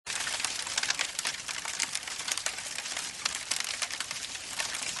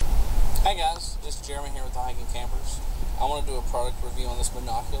Hey guys, it's Jeremy here with the Hiking Campers. I want to do a product review on this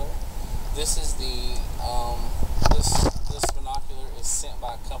binocular. This is the this binocular is sent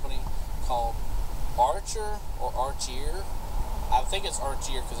by a company called Archeer or Archeer. I think it's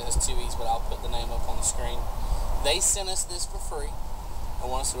Archeer because it has two E's, but I'll put the name up on the screen. They sent us this for free and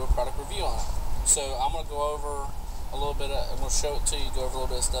want us to do a product review on it. So I'm going to go over a little bit I'm going to show it to you, go over a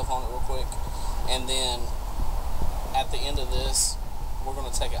little bit of stuff on it real quick, and then at the end of this we're going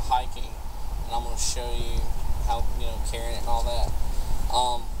to take it hiking and I'm going to show you how, carrying it and all that.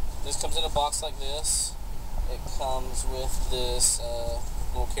 This comes in a box like this. It comes with this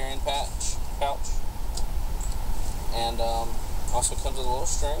little carrying pouch, and also comes with a little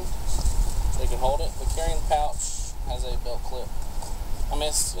string so you can hold it. The carrying pouch has a belt clip. I mean,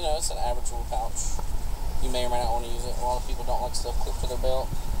 it's an average little pouch. You may or may not want to use it. A lot of people don't like stuff clipped to their belt.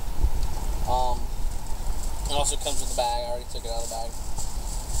 It also comes with the bag. I already took it out of the bag.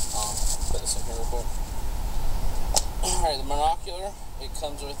 Put this in here real quick. Alright, the monocular, it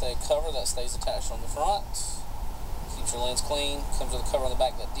comes with a cover that stays attached on the front. Keeps your lens clean. Comes with a cover on the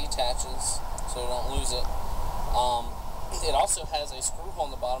back that detaches so you don't lose it. It also has a screw hole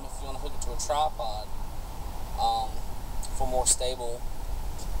on the bottom if you want to hook it to a tripod for more stable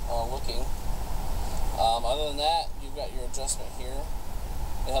looking. Other than that, you've got your adjustment here.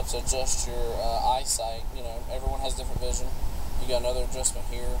 It helps adjust your eyesight. Everyone has different vision. You got another adjustment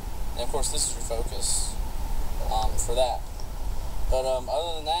here, and of course this is your focus for that. But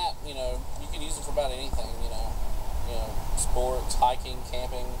other than that, you can use it for about anything. Sports, hiking,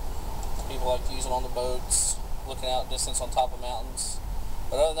 camping. People like to use it on the boats, looking out distance on top of mountains.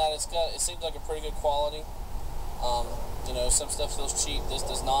 But other than that, it seems like a pretty good quality. Some stuff feels cheap. This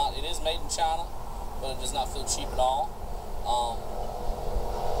does not. It is made in China, but it does not feel cheap at all.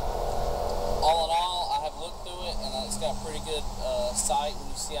 All in all, I have looked through it, and it's got pretty good sight when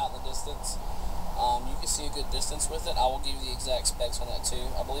you see out in the distance. You can see a good distance with it. I will give you the exact specs on that too.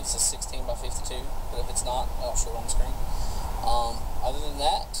 I believe it's a 16 by 52, but if it's not, I'll show it on the screen. Other than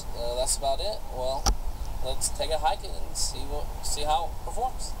that, that's about it. Well, let's take a hike and see how it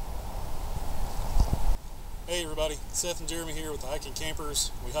performs. Hey everybody, Seth and Jeremy here with the Hiking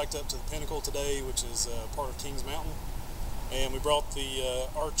Campers. We hiked up to the Pinnacle today, which is part of Kings Mountain, and we brought the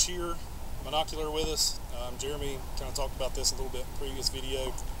Archeer Monocular with us. Jeremy kind of talked about this a little bit in the previous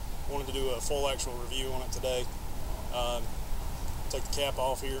video. Wanted to do a full actual review on it today. Take the cap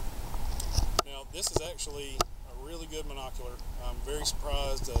off here. Now this is actually a really good monocular. I'm very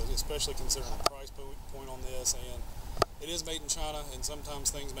surprised, especially considering the price point on this, and it is made in China, and sometimes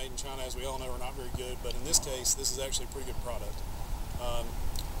things made in China, as we all know, are not very good, but in this case this is actually a pretty good product.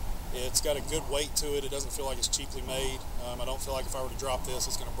 It's got a good weight to it. It doesn't feel like it's cheaply made. I don't feel like if I were to drop this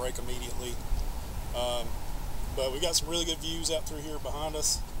it's going to break immediately. But we've got some really good views out through here behind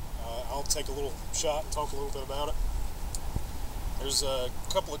us. I'll take a little shot and talk a little bit about it. There's a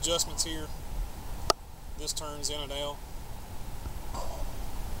couple adjustments here. This turns in and out,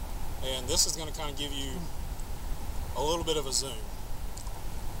 and this is going to kind of give you a little bit of a zoom.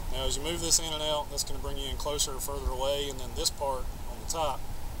 Now as you move this in and out, that's going to bring you in closer or further away, and then this part on the top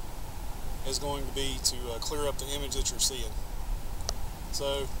is going to be to clear up the image that you're seeing.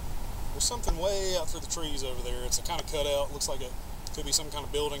 So there's something way out through the trees over there. It's a kind of cutout. Looks like it could be some kind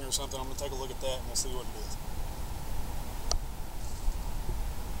of building or something. I'm going to take a look at that and we'll see what it is.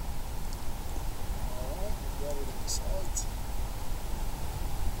 Alright, we've got it in the sight.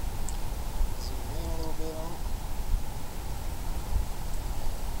 Zoom in a little bit on it.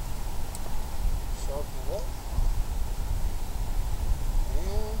 Sharpen it up.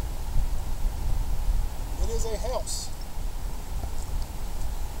 And it is a house.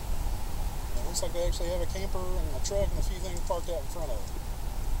 Looks like they actually have a camper and a truck and a few things parked out in front of it.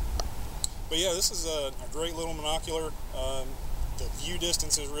 But yeah, this is a great little monocular. The view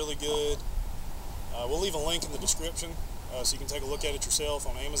distance is really good. We'll leave a link in the description so you can take a look at it yourself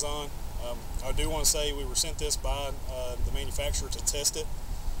on Amazon. I do want to say we were sent this by the manufacturer to test it.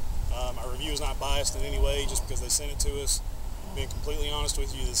 Our review is not biased in any way just because they sent it to us. Being completely honest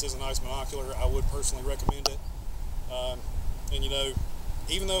with you, this is a nice monocular. I would personally recommend it. And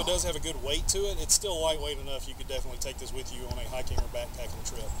even though it does have a good weight to it, it's still lightweight enough you could definitely take this with you on a hiking or backpacking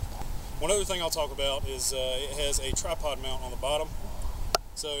trip. One other thing I'll talk about is it has a tripod mount on the bottom.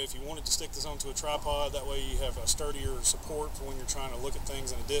 So if you wanted to stick this onto a tripod, that way you have a sturdier support for when you're trying to look at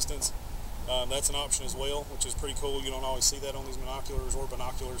things in a distance. That's an option as well, which is pretty cool. You don't always see that on these monoculars or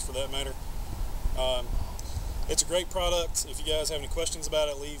binoculars for that matter. It's a great product. If you guys have any questions about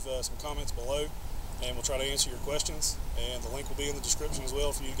it, leave some comments below, and we'll try to answer your questions. And the link will be in the description as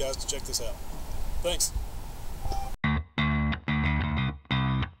well for you guys to check this out. Thanks.